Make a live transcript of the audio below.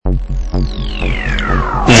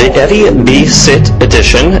the Eddie B. Sit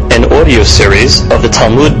edition and audio series of the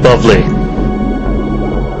Talmud Bavli.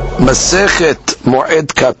 Masechet Moed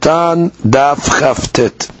Katan Daf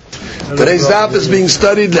Chaftet. Today's daf is being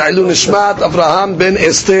studied Le'ilun Nishmat Avraham ben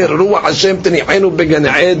Esther Ruach Hashem Tenichenu Began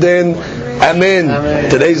Eden. Amen.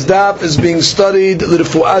 Today's daf is being studied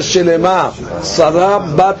L'Refuah Shelema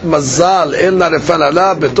Sarah Bat Mazal Elna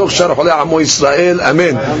Refalala Betoch Shar Cholei Amo Yisrael.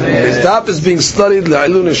 Amen. Today's daf is being studied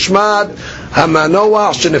Le'ilun Nishmat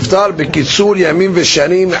Hamanoach Sheniftar B'Kitzur Yamin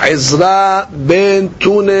V'Shanim Ezra ben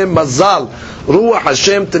Tune Mazal רוח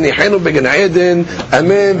השם תניחנו בגן עדן,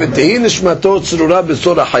 אמן, ותהי נשמתו צרורה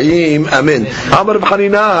בצור החיים, אמן. אמר רב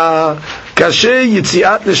חנינא, קשה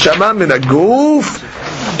יציאת נשמה מן הגוף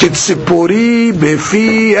כציפורי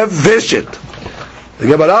בפי הוושת. The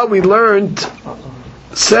Gemara we learned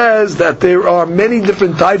says that there are many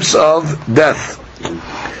different types of death.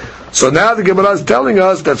 So now the Gemara is telling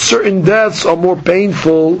us that certain deaths are more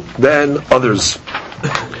painful than others.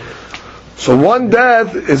 So one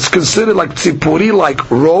death is considered like tzipuri, like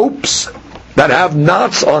ropes that have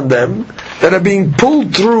knots on them that are being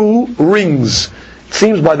pulled through rings. It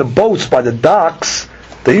seems by the boats, by the docks,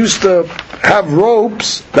 they used to have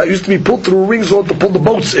ropes that used to be pulled through rings to pull the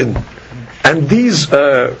boats in. And these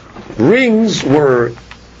rings were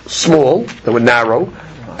small, they were narrow,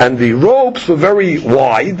 and the ropes were very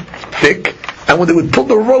wide, thick. And when they would pull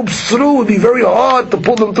the ropes through, it would be very hard to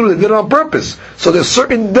pull them through. They did it on purpose. So there's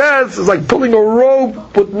certain deaths, it's like pulling a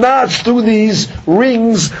rope with knots through these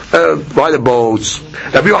rings by the boats.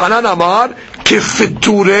 Rabbi Yochanan Amar,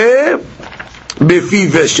 kifiture befi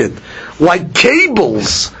veshet, like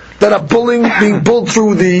cables that are being pulled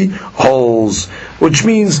through the holes. Which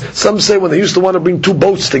means, some say when they used to want to bring two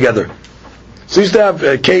boats together. So they used to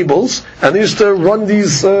have cables, and they used to run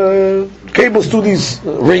these cables through these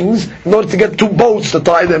rings in order to get two boats to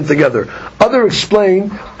tie them together. Others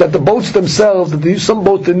explain that the boats themselves, some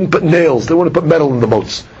boats didn't put nails, they want to put metal in the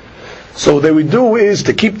boats. So what they would do is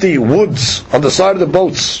to keep the woods on the side of the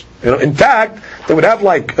boats intact, they would have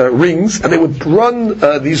like rings, and they would run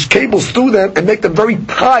these cables through them and make them very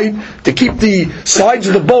tight to keep the sides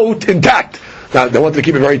of the boat intact. Now, they wanted to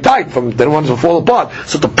keep it very tight, they didn't want it to fall apart.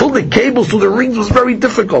 So to pull the cables through the rings was very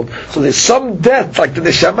difficult. So there's some death, like the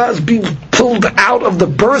neshama is being pulled out of the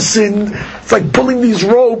person. It's like pulling these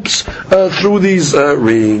ropes through these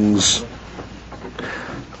rings.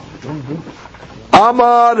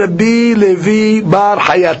 Amar Rabbi Levi Bar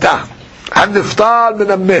Hayata Haniftar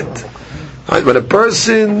min Amet. When a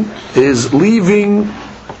person is leaving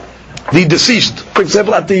the deceased, for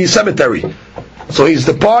example, at the cemetery, so he's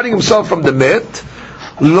departing himself from the met.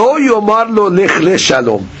 Lo yomar lo lech le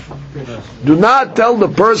shalom. Do not tell the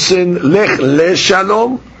person lech le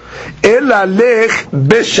shalom, ela lech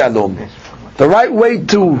be shalom. The right way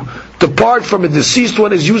to depart from a deceased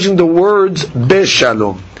one is using the words be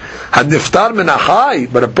shalom. Haniftar min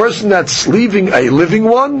achai, but a person that's leaving a living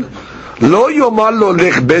one, lo yomar lo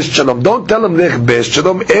lech be shalom. Don't tell him lech be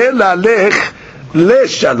shalom, ela lech le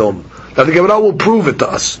shalom. Now the Gemara will prove it to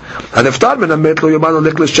us. And if tar min amet lo yomar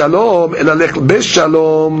lech leshalom ela lech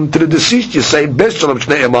beshalom, to the deceased you say beshalom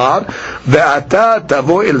shnei emar ve'ata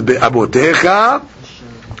tavo el be'abotecha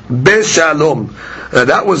beshalom.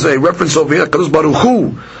 That was a reference over here. Kadosh Baruch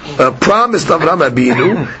Hu promised Avraham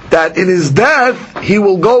Abinu that in his death he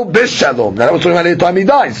will go beshalom. Now that was talking about any time he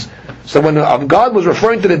dies. So when God was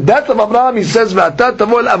referring to the death of Abraham, he says ve'ata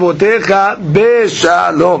tavo el abotecha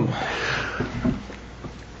beshalom.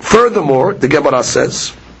 Furthermore, the Gemara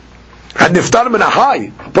says, "Had niftar min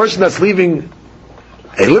ahai, a person that's leaving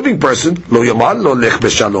a living person, lo yomar lo lech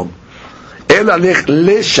beshalom, ela lech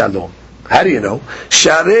le shalom." How do you know?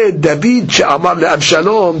 Share David she'amar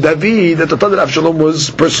le'Avshalom. David, at the time that Avshalom was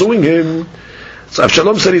pursuing him, so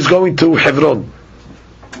Avshalom said he's going to Hebron.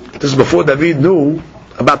 This is before David knew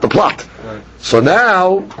about the plot. So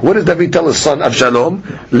now, what does David tell his son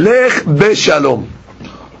Avshalom? Lech beshalom.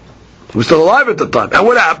 He was still alive at the time. And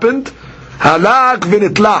what happened? Halak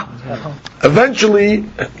v'nitla. Eventually,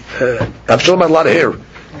 Avshalom had a lot of hair.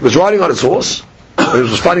 He was riding on his horse. He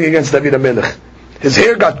was fighting against David HaMelech. His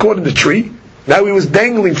hair got caught in the tree. Now he was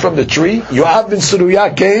dangling from the tree. Yoav ben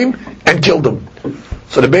Suruyah came and killed him.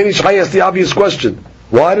 So the Ben Ish Chai asked the obvious question.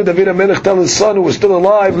 Why did David HaMelech tell his son who was still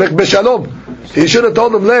alive, Lech beshalom? He should have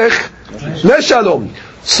told him, Lech leshalom.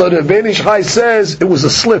 So the Ben Ish Chai says it was a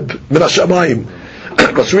slip, min hashamayim.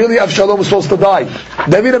 Because really Avshalom was supposed to die.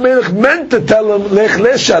 David HaMelech meant to tell him Lech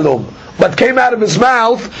leshalom, but came out of his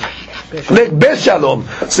mouth Lech beshalom.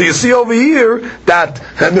 So you see over here that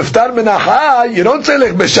Niftar min achai, you don't say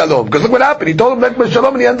Lech beshalom, because look what happened. He told him Lech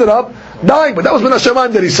beshalom and he ended up dying. But that was min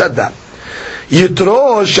hashamayim that he said that.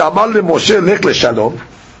 Yitro shamal le Moshe Lech leshalom.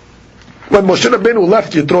 when Moshe Rabbeinu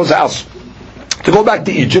left Yitro's house to go back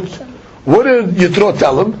to Egypt, what did Yitro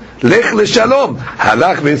tell him? Lech leshalom,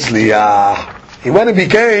 halach v'tzliach. He went and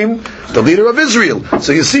became the leader of Israel.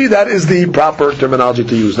 So you see, that is the proper terminology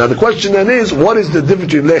to use. Now the question then is, what is the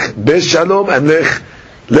difference between lech beshalom and lech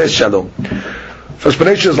leshalom? So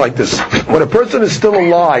explanation is like this. When a person is still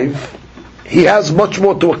alive, he has much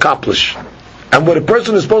more to accomplish. And what a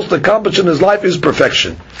person is supposed to accomplish in his life is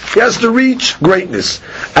perfection. He has to reach greatness.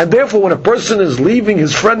 And therefore, when a person is leaving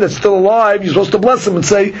his friend that's still alive, you're supposed to bless him and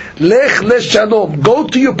say, Lech leshalom, go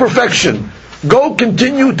to your perfection. Go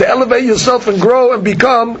continue to elevate yourself and grow and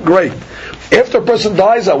become great. After a person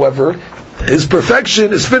dies, however, his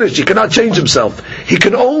perfection is finished. He cannot change himself. He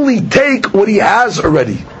can only take what he has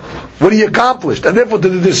already, what he accomplished. And therefore to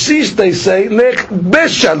the deceased they say, Lech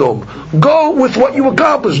beshalom, go with what you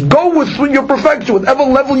accomplished, go with your perfection, whatever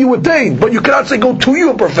level you attain. But you cannot say go to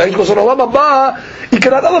your perfection, because in Olam Haba he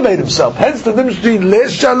cannot elevate himself. Hence the difference between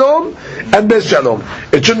Lech shalom and beshalom.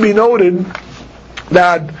 It should be noted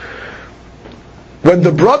that when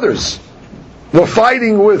the brothers were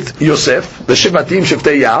fighting with Yosef, the Shivatim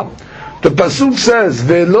Shiftei Yah, the pasuk says,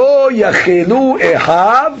 "Velo yachelu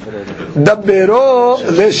ehav dabero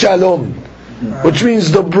leshalom," which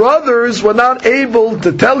means the brothers were not able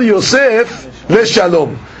to tell Yosef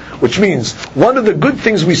leshalom. Which means one of the good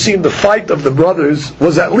things we see in the fight of the brothers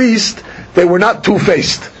was at least they were not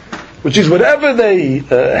two-faced. Which is whatever they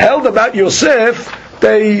held about Yosef,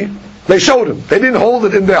 they showed him. They didn't hold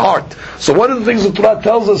it in their heart. So one of the things the Torah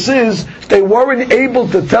tells us is they weren't able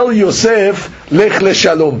to tell Yosef lech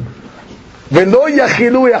leshalom. Velo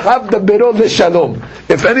yachilu yachav dabero leshalom.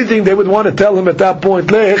 If anything, they would want to tell him at that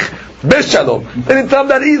point lech beshalom. They didn't tell him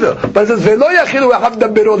that either. But it says velo yachilu yachav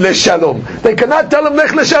dabero leshalom. They cannot tell him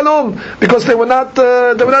lech leshalom because they were not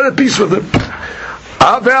at peace with him.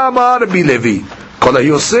 Ve'amar Rabbi Levi.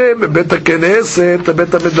 Anybody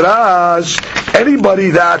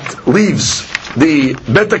that leaves the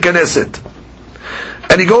Bet HaKnesset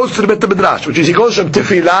and he goes to the Bet HaMidrash, which is he goes from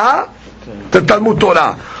Tefillah to Talmud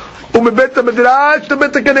Torah, Bet HaMidrash to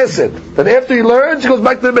Bet HaKnesset, then after he learns, he goes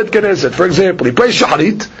back to the Bet HaKnesset. For example, he plays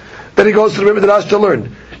Shaharit, then he goes to the Bet HaMidrash to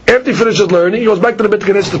learn. After he finishes learning, he goes back to the Bet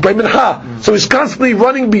HaKnesset to pray Mincha. So he's constantly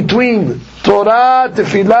running between Torah,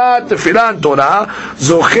 Tefillah, and Torah.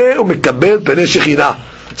 Zoche u'mekabel penei Shekhinah.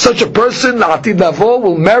 Such a person, la'atid lavo,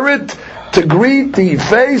 will merit to greet the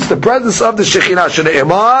face, the presence of the Shekhinah.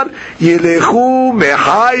 Shne'emar, Yelechu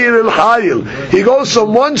mehayil el hayil. He goes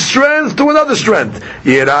from one strength to another strength.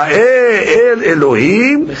 Yira'eh el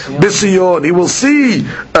Elohim b'Sion. He will see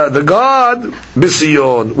the God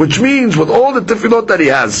b'Sion, which means with all the tefillot that he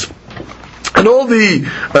has, and all the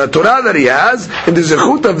Torah that he has, in the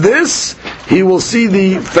zechut of this, he will see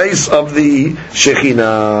the face of the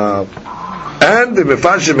Shekhinah. And the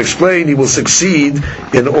Mefarshim explain he will succeed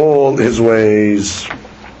in all his ways.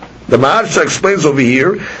 The Maharsha explains over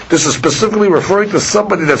here, this is specifically referring to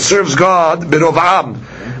somebody that serves God b'rov'am,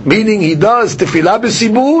 meaning he does tefillah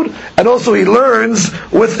b'sibur, and also he learns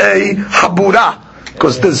with a habura.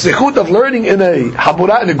 Because the zechut of learning in a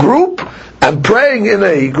habura, in a group, and praying in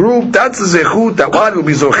a group, that's the zechut that one will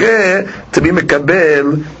be zocheh to be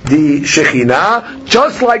mekabel the Shekhinah.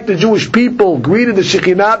 Just like the Jewish people greeted the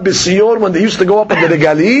Shekhinah b'Sion when they used to go up in the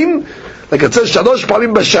regalim, like it says, Shalosh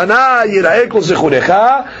palim b'shana yira'eh kol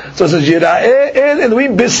zechurecha. So it says, yira'eh el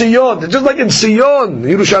Elohim b'Sion. Just like in Sion,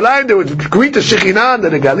 Yerushalayim, they would greet the Shekhinah and the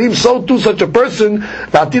regalim. So too, such a person,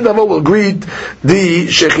 La'atid Lavo, will greet the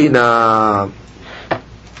Shekhinah.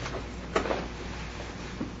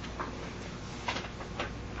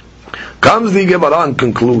 Comes the Gemara and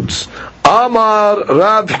concludes, Amar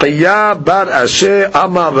Rav Hiya bar Ashe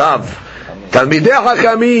Amar Rav Talmidei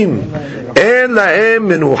Hakamim En lahem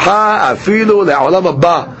menucha afilu le'olam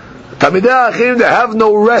haba. Talmidei Hakamim, they have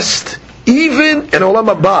no rest even in Olam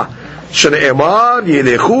Haba. Shne'emar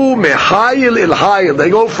Yelechu mehayil el hayil.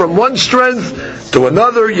 They go from one strength to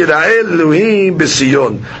another. Yira'eh Elohim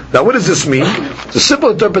b'Sion. Now what does this mean? The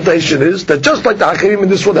simple interpretation is that just like the Hakamim in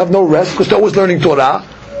this world have no rest because they're always learning Torah,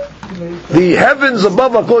 the heavens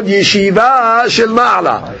above are called yeshiva shel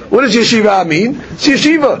ma'ala. What does yeshiva mean? It's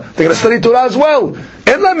yeshiva. They're going to study Torah as well.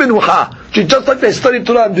 En la menucha. Just like they study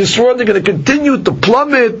Torah in this world, they're going to continue to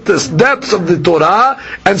plummet the depths of the Torah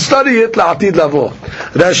and study it la'atid lavo.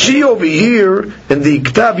 Rashi over here in the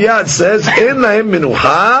Ktav Yad says, En lahem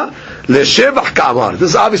menucha Leshevach ka'amar.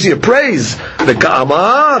 This is obviously a praise. The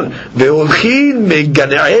ka'amar ve'olchin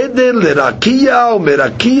megan eden lerakia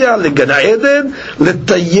u'merakia legan eden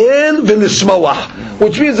letayel ve'lismawah.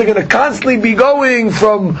 Which means they're going to constantly be going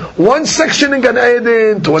from one section in Gan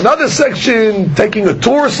Eden to another section, taking a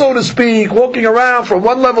tour, so to speak, walking around from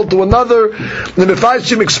one level to another. The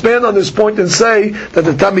Mefarshim expand on this point and say that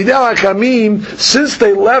the Talmidei HaChamim, since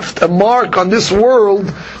they left a mark on this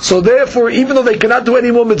world, so therefore, even though they cannot do any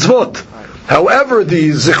more mitzvot, however, the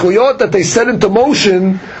zichuyot that they set into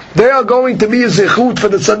motion, they are going to be a zichut for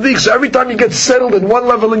the tzaddik. So every time you get settled in one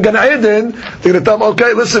level in Gan Eden, they're going to tell them,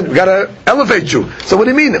 okay, listen, we got to elevate you. So what do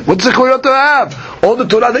you mean? What zichuyot do you have? All the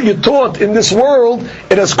Torah that you taught in this world,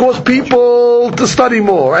 it has caused people to study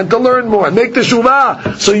more and to learn more and make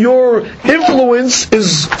teshuvah. So your influence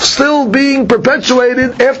is still being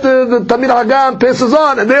perpetuated after the Talmid Hagam passes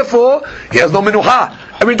on, and therefore he has no menucha.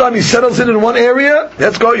 Every time he settles in one area,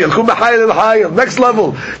 let's go, Yelchum B'Hayil El-Hayil, next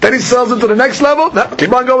level. Then he settles into the next level,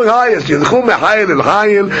 keep on going highest. Yelchum B'Hayil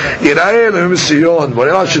El-Hayil, Yirayel El-Missiyon.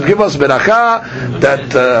 Borelah should give us beracha, that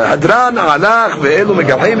Hadran, Alach, Ve'elu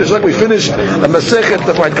Megabheim, it's like we finished a Masechet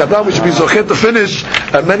of Katan, we should be zochet to finish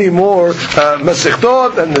many more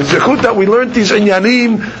Masechtot, and the Zechut that we learned these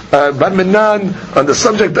Inyanim, Bar Minan, on the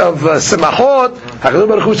subject of Semachot, HaKadosh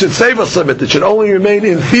Baruch Hu should save us from it. It should only remain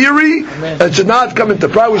in theory, and should not come into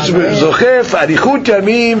pride, which is Zochef, Arichut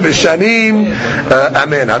Yamim, Veshanim,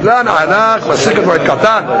 Amen. Hadran, Alach, Masechet Moed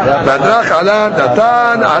Katan, Vadrach, Alach,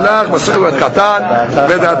 Datan, Alach, Masechet Moed Katan,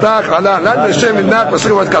 Vedatach, Alach, Lat Neshem Minnak,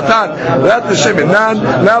 Masechet Moed Katan, Lat Neshem Minnan,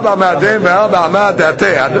 Laba Madem, Ve'aba Amad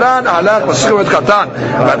Date, Hadran, Alach, Masechet Moed Katan,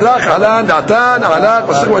 Vadrach, Alach, Datan, Alach,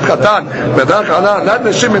 Masechet Moed Katan, Vedatach, Alach, Lat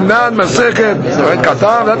Neshem Minnan, Masechet Moed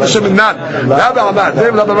Katan, Lat Neshem Minnan, Laba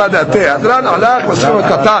Madem, Laba Amad Date, Hadran, Alach, Masechet Moed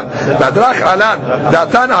Katan, Vadrach, Alach,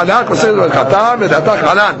 Datan, Alach, Masechet Moed Katan, Vedatach,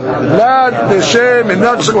 Alach, Lat Neshem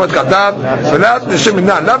Minnan, Masechet Moed Katan, Velat Neshem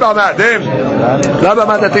Minnan, Laba Madem, Laba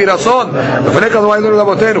Amad Date, Rason, לפני כזו היינו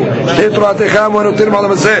לבותינו, שתהיה תורתך אמונותינו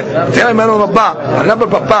מעולם הזה, תהיה עמנו רבה, ענב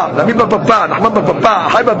בפפה, נמיד בפפה, נחמן בפפה,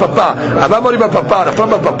 חי בפפה, אבא מורי בפפה, נפלם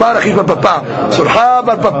בפפה, רכיב בפפה, סולחה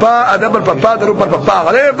בפפה, אדם בפפה, דלו בפפה,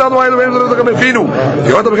 עליהם דנו היינו ואין לנו גם הבינו,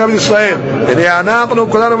 תראו אותם בקבל ישראל, הנה אנחנו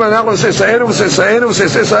כולנו ואנחנו וסייסאינו וסייסאינו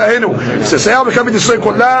וסייסאינו, וסייסאינו בקבל ישראל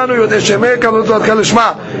כולנו, יודעי שמך ונותו כאן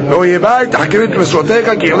לשמה, ואויביי תחכימים את מסורתך,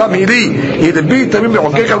 כי עולם הילי, ידבי תמים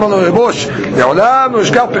בחוקך על מנו רבוש, לעולם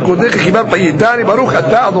נשכח פקודך חיבב פייתני, ברוך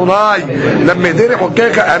אתה אדוני, למדני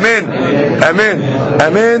חוקך, אמן, אמן,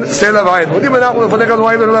 אמן, סלע ועין. יודעים אנחנו לפניך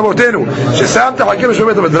נועינו לעמותינו, ששמת חכים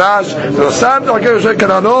לשומע את המדרש, ושמת חכים לשומע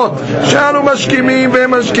כנענות, שאנו משכימים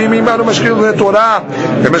והם משכימים, ואנו משכימים דברי תורה,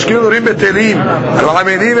 ומשכימים דברים בטלים,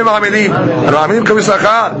 המעמלים הם מעמלים, המעמלים מקבלים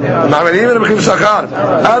שכר, המעמלים הם מקבלים שכר,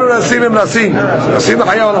 אנו נעשים הם נעשים, נעשים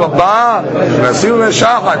לחיי העולם הבא, נעשים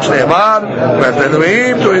לשחת, שנאמר,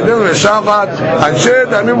 ותנועים תורידנו לשחת, אנשי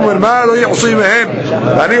דמים ומרמה לא יחסים מהם,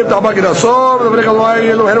 אני אבטח כדי הסוף, ולפניך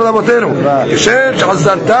אלוהי אלוהינו ולאבותינו, כשם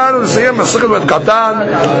שחזרתנו לסיים מסכת מועד קטן,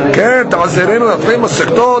 כן, תחזרנו להתחיל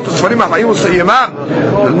מסכתות, הספרים החיים וסיימם,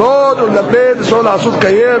 ללמוד וללמד, לסור לעשות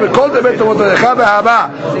קיים, וכל דבר תמותיך באהבה,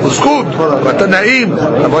 וזכות, והתנאים,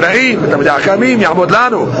 המונעים, ותלמידי החכמים יעמוד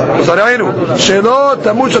לנו, וזרענו, שלא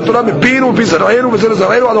תמות התורה מפינו ומפי זרענו וזה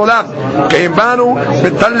לזרענו עד עולם, כי אם באנו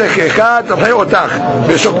בתלכך תלכי אותך,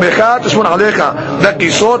 ושוכמך תשמון עליך,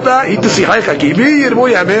 וכיסותה היא תשיחך, כי בי ירבו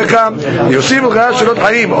ימיך, יוסיף לך שאלות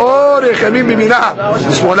חיים, אורך ימים במינה,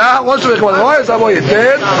 שמאלה, ראש וכבוד, רואי סבו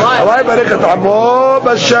יתן, רואי ברך את עמו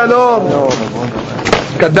בשלום.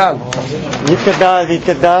 גדל.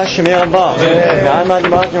 יתקדש שמי רבה, ועלמא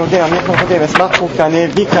דמרת יהודי עמך וחודי, וסמך חוקתני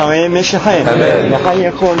ויקרא משחם, וחי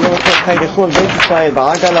יכול ורצות חי לכל בית ישראל,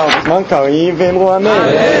 בעגלה ובזמן קריב, ואמרו אמן.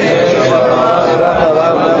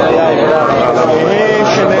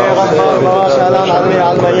 שמי רבה ברש עלם עלמי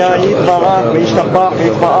עלמיה, יתברך וישתבח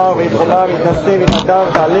ויתפאר ויתחובר ויתנשא ויתהדר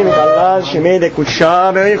ותעלה ותעלל, שמי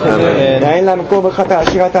דקודשה בריחו. ואין לה מקור ברכתה,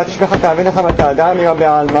 עשירתה, תשבחתה ונחמתה, דע מרבי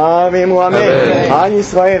עלמא, ואמרו אמן. על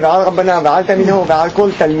ישראל ועל רבנה ועל תלמידו ועל כל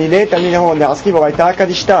תלמידו לעסקי בורייתה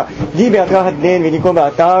קדישתה די באתר הדין ודיקו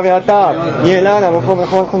באתר ואתר יהלן המקום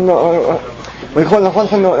וכל נכון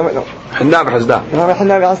חנה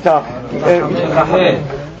וחסדה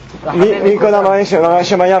מי כל המראה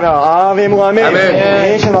שמיה והרעה ואמרו אמן.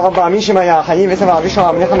 יש לנו רבה מי שמיה חיים וסבא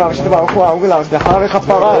ושעה מלך מהרשת ברוך הוא העוגלה וסלחה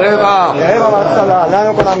וכפרה רבע והצלה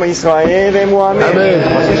לנו כל עם ישראל ואמרו אמן.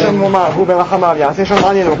 עושה שם מומר הוא ברחמיו יעשה שם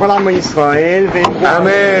עלינו כל עם ישראל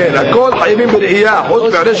אמן. הכל חייבים בראייה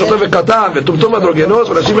חוץ מערי שוטה וקטן וטומטום אנדרוגינוס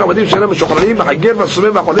ואנשים ועבדים שאינם משוחררים החגר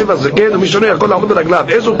והסומם והחולים והזקן ומי שונה יכול לעמוד ברגליו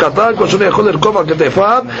איזו קטן כל שונה יכול לרכוב על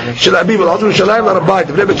כתפיו של אביו ולעמוד בירושלים להר הבית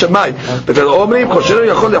לפני בית שמאי אומרים כל שונה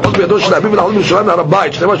יכול לאחוז בידו של אביו ולעמוד בירושלים להר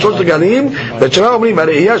הבית שנאמר שלוש דגלים בית שמאי אומרים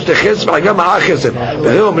הראייה שתי חסד והרגה מעה חסד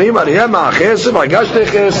והם אומרים הראייה מעה חסד והרגה שתי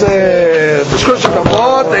חסד תשכו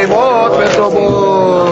שכבות אימות וטובות